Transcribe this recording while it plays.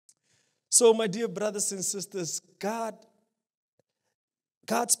So, my dear brothers and sisters, God's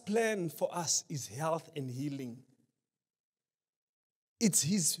plan for us is health and healing. It's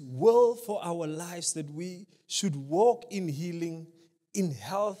His will for our lives that we should walk in healing, in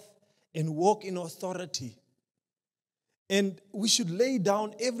health, and walk in authority. And we should lay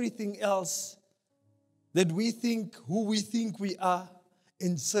down everything else that we think, who we think we are,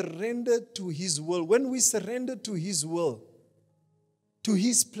 and surrender to His will. When we surrender to His will, to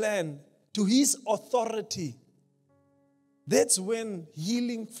His plan, to His authority, that's when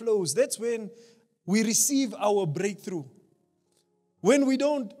healing flows. That's when we receive our breakthrough. When we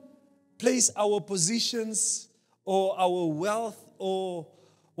don't place our positions or our wealth or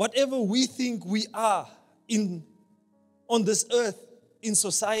whatever we think we are on this earth, in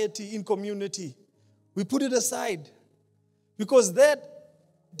society, in community, we put it aside. Because that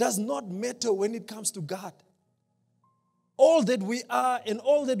does not matter when it comes to God. All that we are and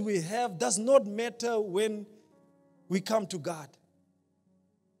all that we have does not matter when we come to God.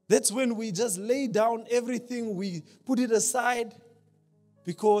 That's when we just lay down everything, we put it aside,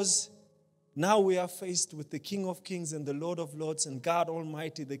 because now we are faced with the King of Kings and the Lord of Lords and God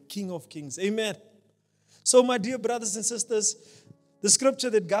Almighty, the King of Kings. Amen. So, my dear brothers and sisters, the scripture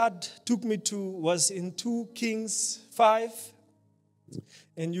that God took me to was in 2 Kings 5.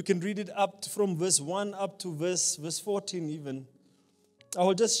 And you can read it up from verse 1 up to verse 14 even. I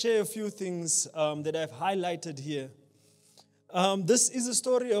will just share a few things that I've highlighted here. This is a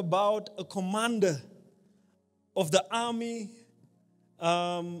story about a commander of the army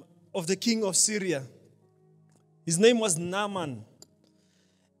of the king of Syria. His name was Naaman.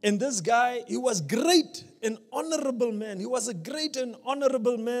 And this guy, he was great and honorable man. He was a great and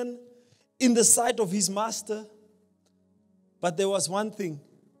honorable man in the sight of his master. But there was one thing.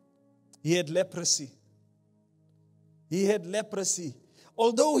 He had leprosy. He had leprosy.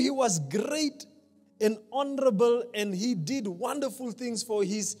 Although he was great and honorable and he did wonderful things for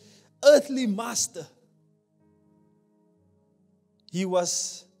his earthly master, he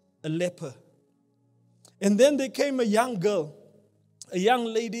was a leper. And then there came a young girl, a young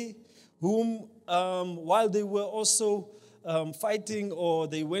lady whom, while they were also fighting, or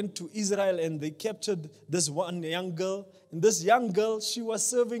they went to Israel and they captured this one young girl. And this young girl, she was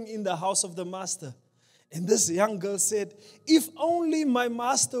serving in the house of the master. And this young girl said, if only my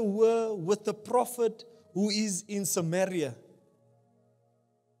master were with the prophet who is in Samaria.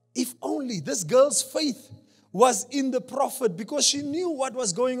 If only. This girl's faith was in the prophet, because she knew what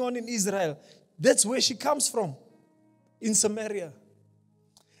was going on in Israel. That's where she comes from, in Samaria.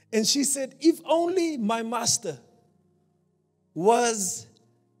 And she said, if only my master was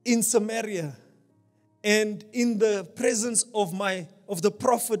in Samaria and in the presence of the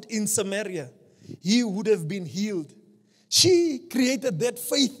prophet in Samaria, he would have been healed. She created that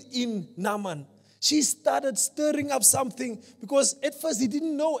faith in Naaman. She started stirring up something, because at first he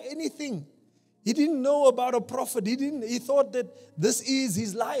didn't know anything. He didn't know about a prophet. He thought that this is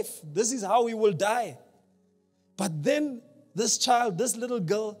his life. This is how he will die. But then this little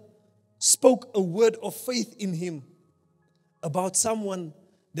girl, spoke a word of faith in him about someone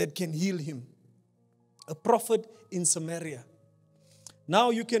that can heal him. A prophet in Samaria. Now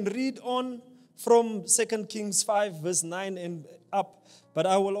you can read on from 2 Kings 5 verse 9 and up. But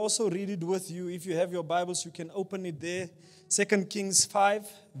I will also read it with you. If you have your Bibles, you can open it there. 2 Kings 5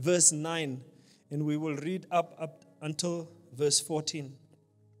 verse 9. And we will read up until verse 14.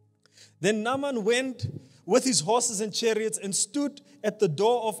 Then Naaman went with his horses and chariots and stood at the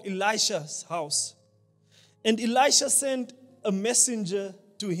door of Elisha's house. And Elisha sent a messenger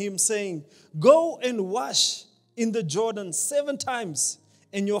to him saying, go and wash in the Jordan 7 times,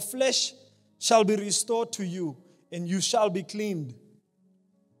 and your flesh shall be restored to you, and you shall be cleaned.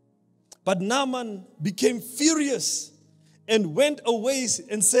 But Naaman became furious and went away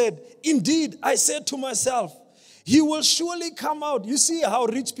and said, indeed, I said to myself, he will surely come out. You see how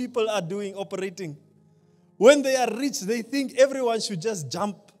rich people are operating. When they are rich, they think everyone should just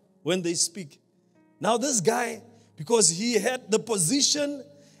jump when they speak. Now this guy, because he had the position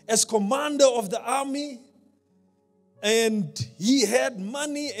as commander of the army, and he had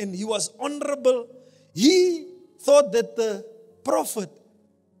money and he was honorable, he thought that the prophet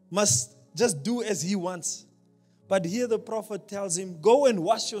must just do as he wants. But here the prophet tells him, go and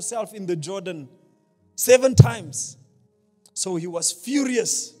wash yourself in the Jordan 7 times. So he was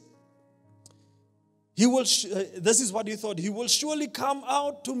furious. This is what he thought. He will surely come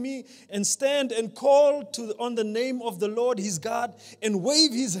out to me and stand and call on the name of the Lord his God and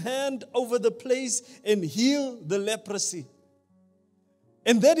wave his hand over the place and heal the leprosy.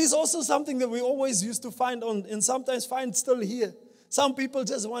 And that is also something that we always used to find and sometimes find still here. Some people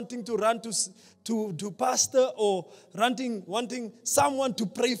just wanting to run to pastor or wanting someone to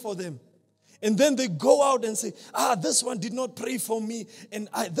pray for them. And then they go out and say, this one did not pray for me. And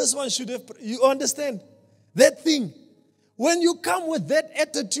this one should have prayed. You understand? That thing. When you come with that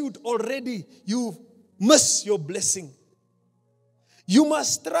attitude already, you miss your blessing. You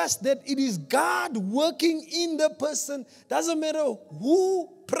must trust that it is God working in the person. Doesn't matter who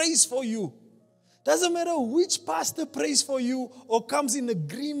prays for you. Doesn't matter which pastor prays for you or comes in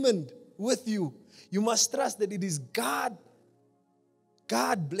agreement with you. You must trust that it is God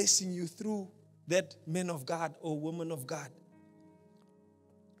blessing you through that man of God or woman of God.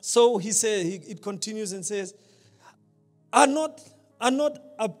 So he said, it continues and says, Are not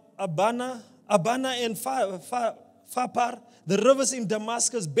Abana and Pharpar, the rivers in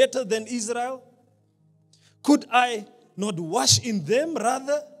Damascus, better than Israel? Could I not wash in them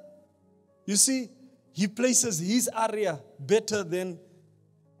rather? You see, he places his area better than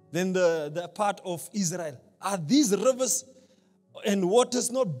the part of Israel. Are these rivers and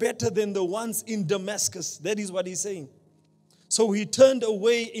waters not better than the ones in Damascus? That is what he's saying. So he turned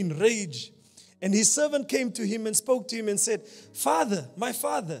away in rage. And his servant came to him and spoke to him and said, Father, my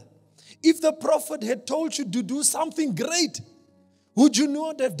father, if the prophet had told you to do something great, would you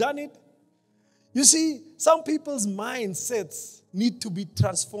not have done it? You see, some people's mindsets need to be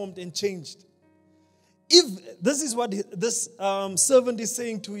transformed and changed. If this is what this servant is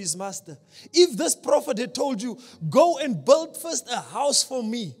saying to his master, if this prophet had told you, go and build first a house for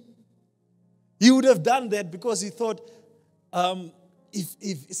me, he would have done that because he thought,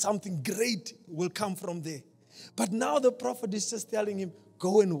 if something great will come from there. But now the prophet is just telling him,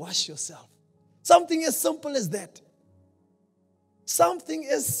 go and wash yourself. Something as simple as that. Something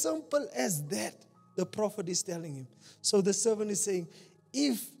as simple as that, the prophet is telling him. So the servant is saying,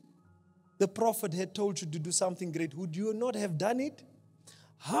 if the prophet had told you to do something great, would you not have done it?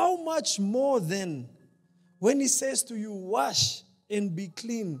 How much more then, when he says to you, wash and be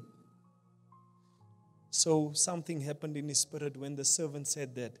clean? So something happened in his spirit when the servant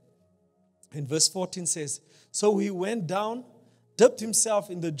said that. And verse 14 says, so he went down, dipped himself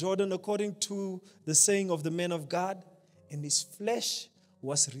in the Jordan according to the saying of the man of God, and his flesh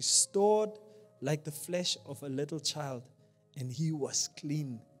was restored like the flesh of a little child, and he was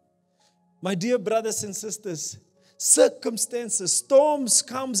clean. My dear brothers and sisters, circumstances, storms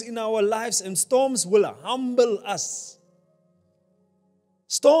comes in our lives, and storms will humble us.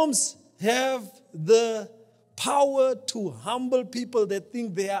 Storms have the power to humble people that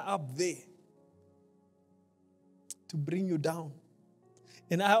think they are up there, to bring you down.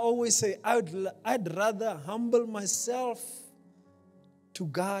 And I always say, I'd rather humble myself to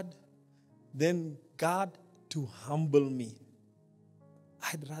God than God to humble me.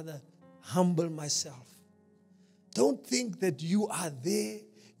 I'd rather humble myself. Don't think that you are there,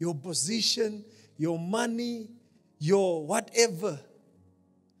 your position, your money, your whatever.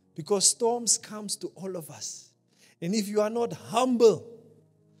 Because storms comes to all of us. And if you are not humble,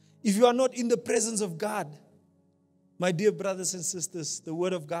 if you are not in the presence of God, my dear brothers and sisters, the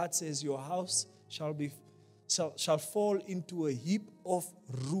word of God says your house shall fall into a heap of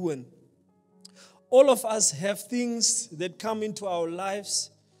ruin. All of us have things that come into our lives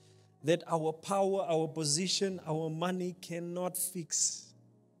that our power, our position, our money cannot fix.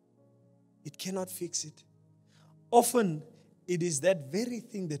 It cannot fix it. Often, it is that very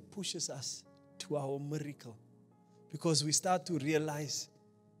thing that pushes us to our miracle. Because we start to realize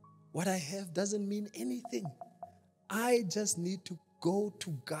what I have doesn't mean anything. I just need to go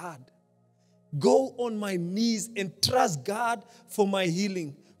to God. Go on my knees and trust God for my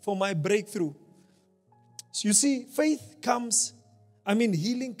healing, for my breakthrough. So you see, healing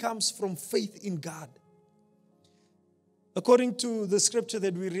comes from faith in God. According to the scripture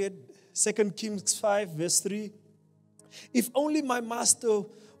that we read, 2 Kings 5, verse 3, if only my master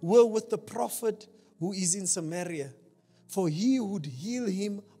were with the prophet who is in Samaria, for he would heal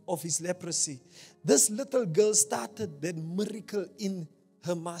him of his leprosy. This little girl started that miracle in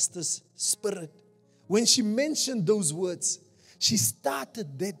her master's spirit. When she mentioned those words, she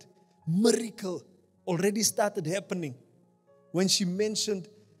started that miracle, already started happening. When she mentioned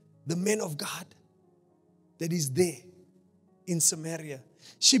the man of God that is there in Samaria.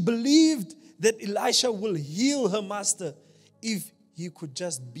 She believed that Elisha will heal her master if he could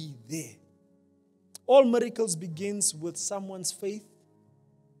just be there. All miracles begins with someone's faith,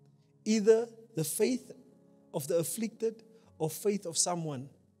 either the faith of the afflicted or faith of someone.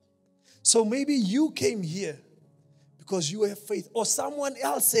 So maybe you came here because you have faith, or someone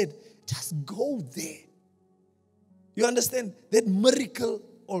else said, just go there. You understand? That miracle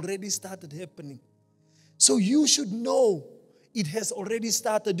already started happening. So you should know, it has already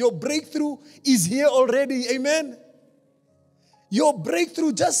started. Your breakthrough is here already. Amen. Your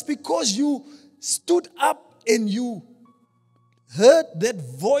breakthrough, just because you stood up and you heard that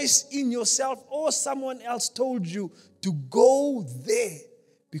voice in yourself or someone else told you to go there,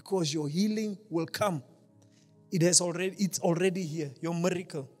 because your healing will come. It's already here, your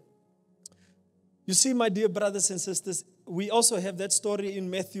miracle. You see, my dear brothers and sisters, we also have that story in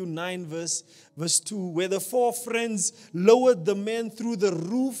Matthew 9 verse 2, where the 4 friends lowered the man through the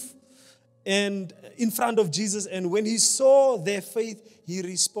roof and in front of Jesus, and when he saw their faith, he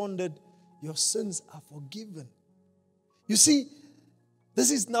responded, "Your sins are forgiven." You see, this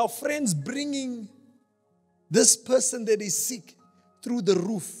is now friends bringing this person that is sick through the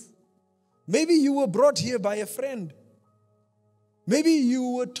roof. Maybe you were brought here by a friend. Maybe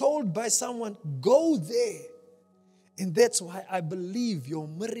you were told by someone, go there. And that's why I believe your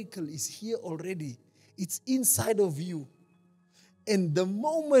miracle is here already. It's inside of you. And the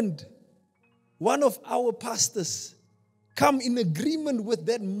moment one of our pastors come in agreement with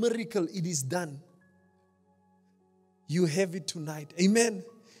that miracle, it is done. You have it tonight. Amen.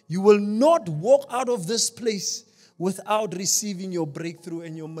 You will not walk out of this place without receiving your breakthrough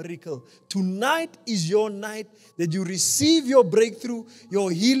and your miracle. Tonight is your night that you receive your breakthrough, your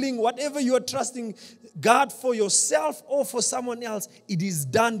healing, whatever you are trusting God for yourself or for someone else. It is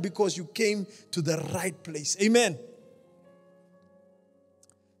done because you came to the right place. Amen.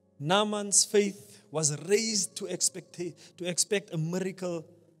 Naaman's faith was raised to expect a miracle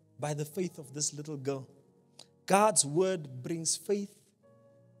by the faith of this little girl. God's word brings faith,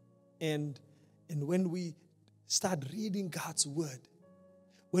 and when we start reading God's word,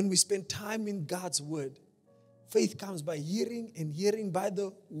 when we spend time in God's word, faith comes by hearing, and hearing by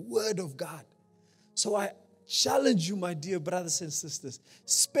the word of God. So I challenge you, my dear brothers and sisters,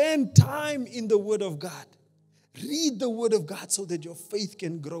 spend time in the word of God. Read the word of God so that your faith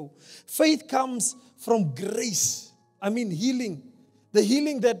can grow. Faith comes from grace. Healing. The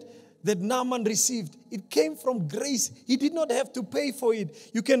healing that Naaman received, it came from grace. He did not have to pay for it.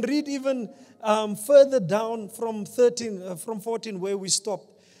 You can read even further down from 14 where we stopped.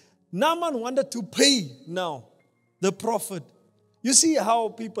 Naaman wanted to pay now, the prophet. You see how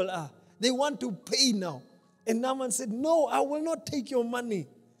people are. They want to pay now. And Naaman said, no, I will not take your money.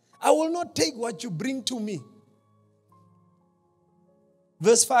 I will not take what you bring to me.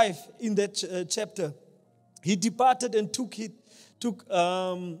 Verse 5 in that chapter, he departed and took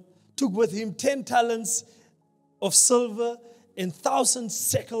with him 10 talents of silver and 1,000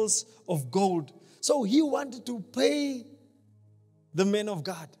 shekels of gold. So he wanted to pay the man of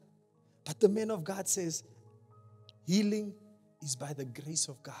God. But the man of God says, healing is by the grace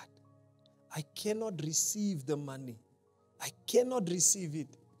of God. I cannot receive the money. I cannot receive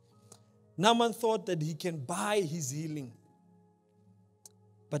it. Naaman thought that he can buy his healing.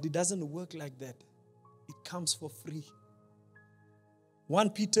 But it doesn't work like that. It comes for free. 1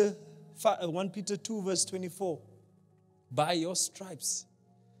 Peter 2 verse 24. By your stripes.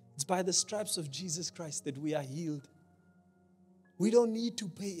 It's by the stripes of Jesus Christ that we are healed. We don't need to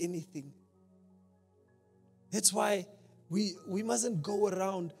pay anything. That's why we mustn't go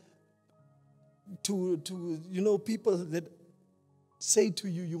around to people that say to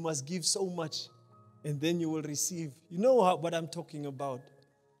you, you must give so much and then you will receive. You know what I'm talking about.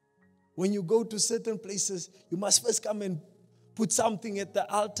 When you go to certain places, you must first come and put something at the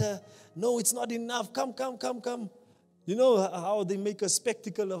altar. No, it's not enough. Come. You know how they make a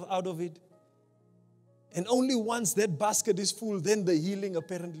spectacle out of it? And only once that basket is full, then the healing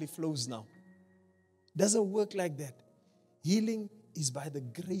apparently flows now. It doesn't work like that. Healing is by the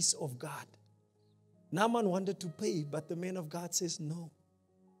grace of God. Naaman wanted to pay, but the man of God says, no,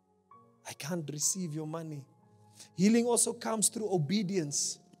 I can't receive your money. Healing also comes through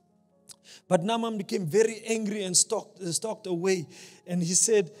obedience. But Naaman became very angry and stalked away. And he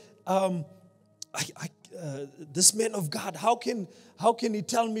said, this man of God, how can he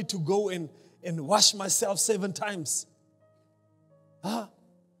tell me to go and wash myself 7 times?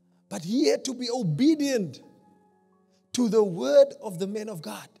 But he had to be obedient to the word of the man of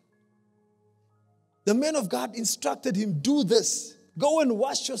God. The man of God instructed him, do this. Go and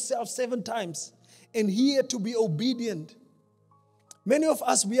wash yourself 7 times. And he had to be obedient. Many of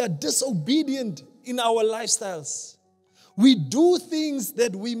us, we are disobedient in our lifestyles. We do things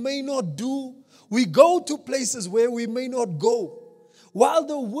that we may not do. We go to places where we may not go. While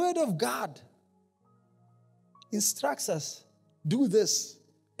the word of God instructs us, do this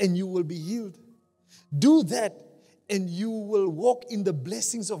and you will be healed. Do that and you will walk in the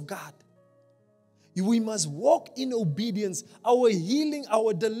blessings of God. We must walk in obedience. Our healing,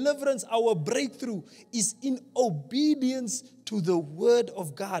 our deliverance, our breakthrough is in obedience to the word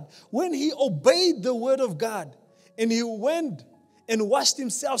of God. When he obeyed the word of God and he went and washed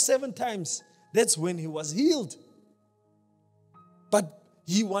himself 7 times, that's when he was healed. But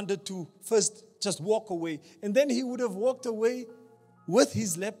he wanted to first just walk away. And then he would have walked away with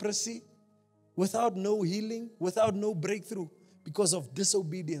his leprosy, without no healing, without no breakthrough, because of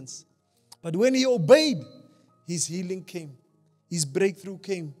disobedience. But when he obeyed, his healing came. His breakthrough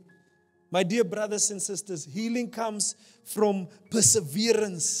came. My dear brothers and sisters, healing comes from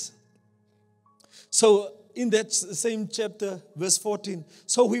perseverance. So in that same chapter, verse 14,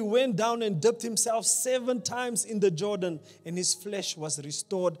 so he went down and dipped himself 7 times in the Jordan, and his flesh was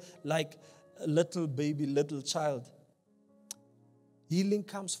restored like a little baby, little child. Healing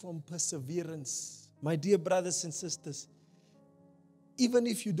comes from perseverance. My dear brothers and sisters, even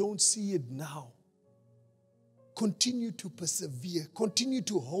if you don't see it now, continue to persevere. Continue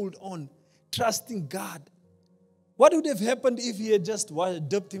to hold on, trusting God. What would have happened if he had just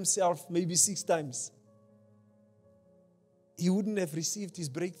dipped himself maybe 6 times? He wouldn't have received his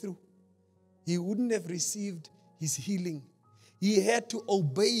breakthrough. He wouldn't have received his healing. He had to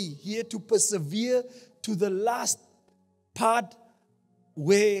obey. He had to persevere to the last part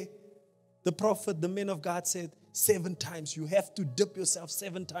where the prophet, the man of God said, 7 times. You have to dip yourself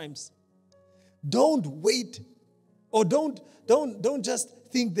 7 times. Don't wait, or don't just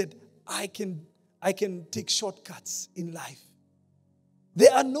think that I can take shortcuts in life.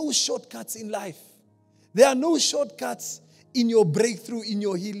 There are no shortcuts in life. There are no shortcuts in your breakthrough, in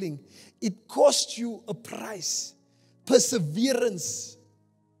your healing. It costs you a price. Perseverance.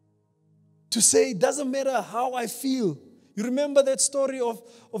 To say, it doesn't matter how I feel. You remember that story of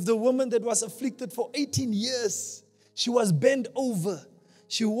the woman that was afflicted for 18 years. She was bent over.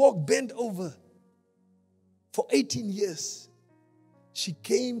 She walked bent over for 18 years. She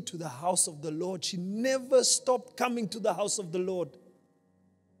came to the house of the Lord. She never stopped coming to the house of the Lord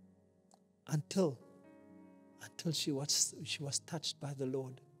until she was touched by the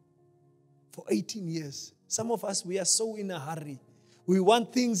Lord. For 18 years. Some of us, we are so in a hurry. We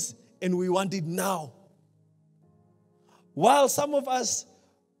want things and we want it now. While some of us,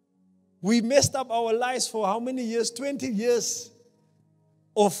 we messed up our lives for how many years? 20 years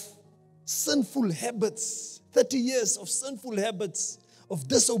of sinful habits. 30 years of sinful habits, of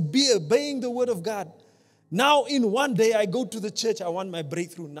disobeying the word of God. Now in one day I go to the church, I want my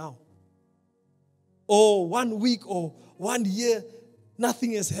breakthrough now. Or 1 week or 1 year,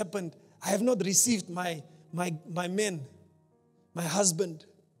 nothing has happened. I have not received my man, my husband.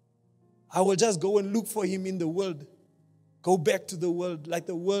 I will just go and look for him in the world. Go back to the world. Like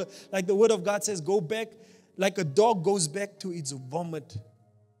the word of God says, go back like a dog goes back to its vomit.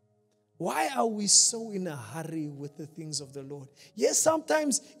 Why are we so in a hurry with the things of the Lord? Yes,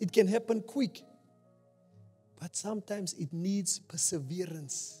 sometimes it can happen quick. But sometimes it needs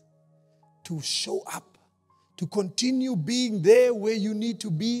perseverance to show up, to continue being there where you need to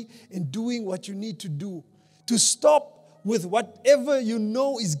be and doing what you need to do. To stop with whatever you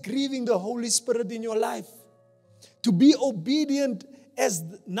know is grieving the Holy Spirit in your life. To be obedient as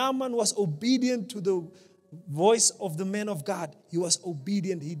Naaman was obedient to the voice of the man of God. He was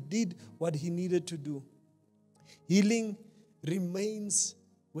obedient. He did what he needed to do. Healing remains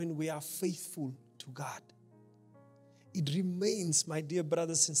when we are faithful to God. It remains, my dear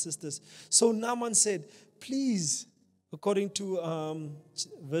brothers and sisters. So Naaman said, please, according to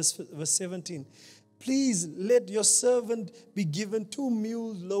verse 17, please let your servant be given 2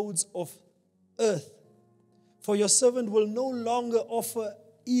 mule loads of earth. For your servant will no longer offer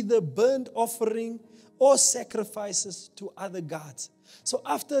either burnt offering or sacrifices to other gods. So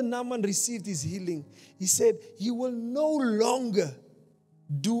after Naaman received his healing, he said he will no longer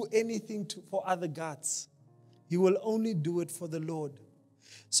do anything for other gods. He will only do it for the Lord.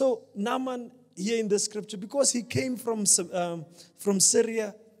 So Naaman here in the scripture, because he came from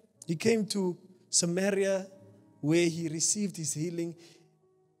Syria, he came to Samaria where he received his healing,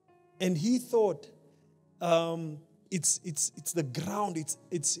 and he thought it's the ground,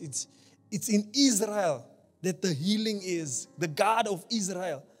 it's in Israel that the healing is, the God of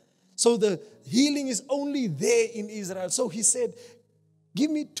Israel. So the healing is only there in Israel. So he said,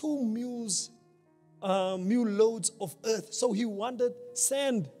 give me 2 mule loads of earth. So he wanted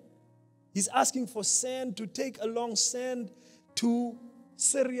sand. He's asking for sand, to take along sand to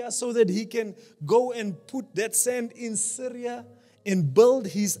Syria so that he can go and put that sand in Syria and build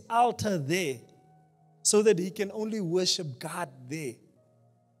his altar there so that he can only worship God there.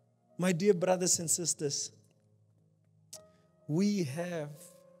 My dear brothers and sisters, we have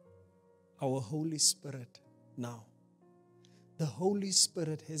our Holy Spirit now. The Holy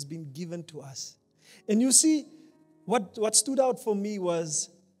Spirit has been given to us. And you see, what stood out for me was,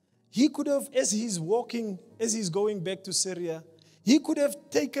 he could have, as he's going back to Syria, he could have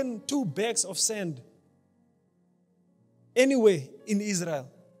taken 2 bags of sand anyway in Israel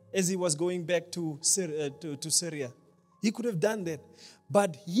as he was going back to Syria. He could have done that.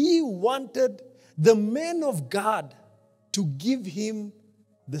 But he wanted the man of God to give him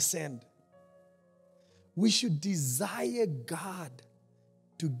the sand. We should desire God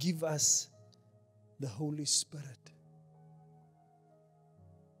to give us the Holy Spirit.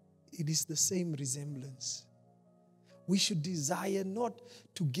 It is the same resemblance. We should desire not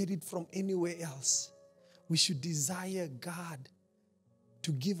to get it from anywhere else. We should desire God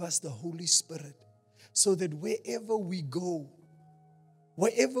to give us the Holy Spirit so that wherever we go,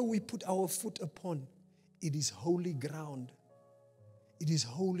 wherever we put our foot upon, it is holy ground. It is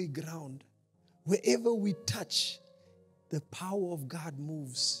holy ground. Wherever we touch, the power of God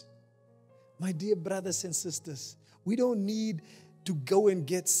moves. My dear brothers and sisters, we don't need to go and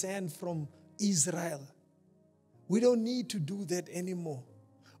get sand from Israel. We don't need to do that anymore.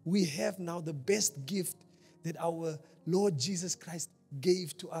 We have now the best gift that our Lord Jesus Christ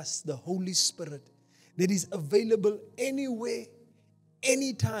gave to us, the Holy Spirit, that is available anywhere,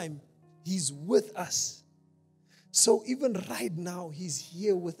 anytime. He's with us. So even right now, He's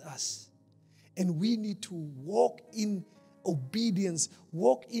here with us. And we need to walk in obedience,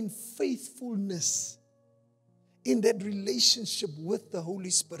 walk in faithfulness, in that relationship with the Holy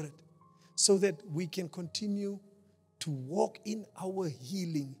Spirit, so that we can continue to walk in our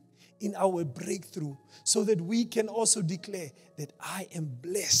healing, in our breakthrough, so that we can also declare that I am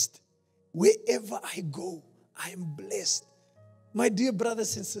blessed. Wherever I go, I am blessed. My dear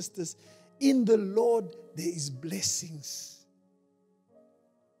brothers and sisters, in the Lord there is blessings.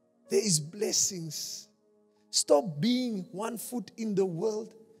 There is blessings. Stop being 1 foot in the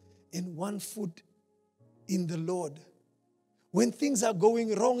world and 1 foot in the Lord. When things are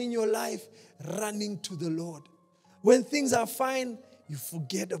going wrong in your life, running to the Lord. When things are fine, you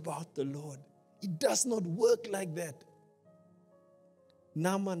forget about the Lord. It does not work like that.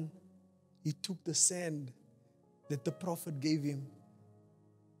 Naaman, he took the sand that the prophet gave him,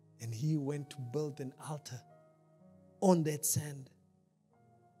 and he went to build an altar on that sand.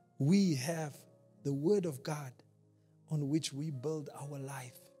 We have the Word of God on which we build our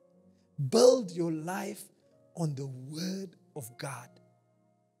life. Build your life on the Word of God.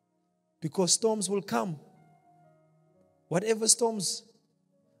 Because storms will come. Whatever storms,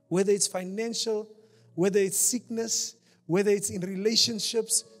 whether it's financial, whether it's sickness, whether it's in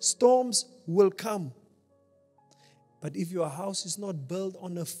relationships, storms will come. But if your house is not built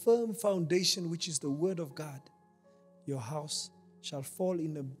on a firm foundation, which is the Word of God, your house shall fall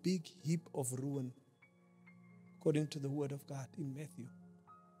in a big heap of ruin, according to the Word of God in Matthew.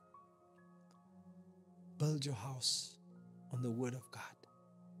 Build your house on the Word of God.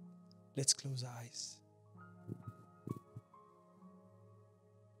 Let's close our eyes.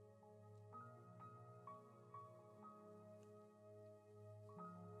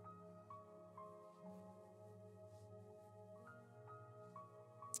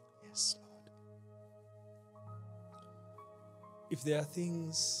 Yes, Lord. If there are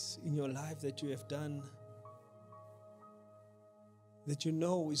things in your life that you have done that you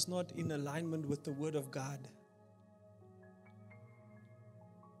know is not in alignment with the Word of God,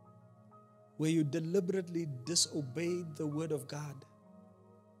 where you deliberately disobeyed the Word of God,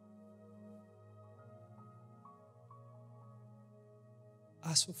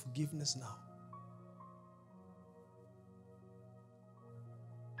 ask for forgiveness now.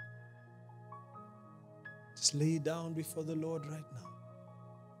 Just lay it down before the Lord right now.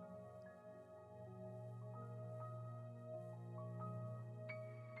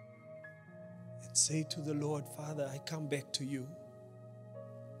 And say to the Lord, Father, I come back to you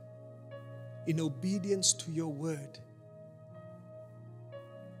in obedience to your word.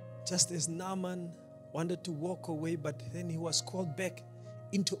 Just as Naaman wanted to walk away, but then he was called back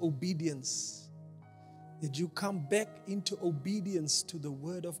into obedience. That you come back into obedience to the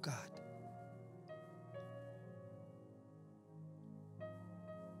word of God.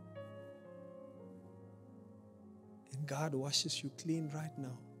 And God washes you clean right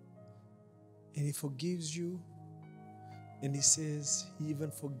now. And He forgives you. And He says He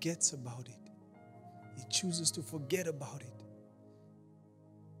even forgets about it. He chooses to forget about it.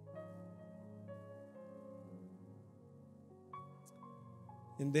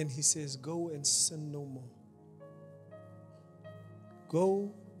 And then He says, go and sin no more.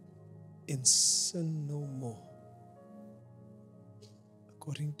 Go and sin no more.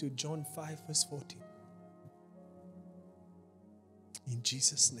 according to John 5, verse 14. In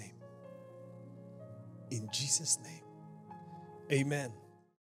Jesus' name. In Jesus' name. Amen.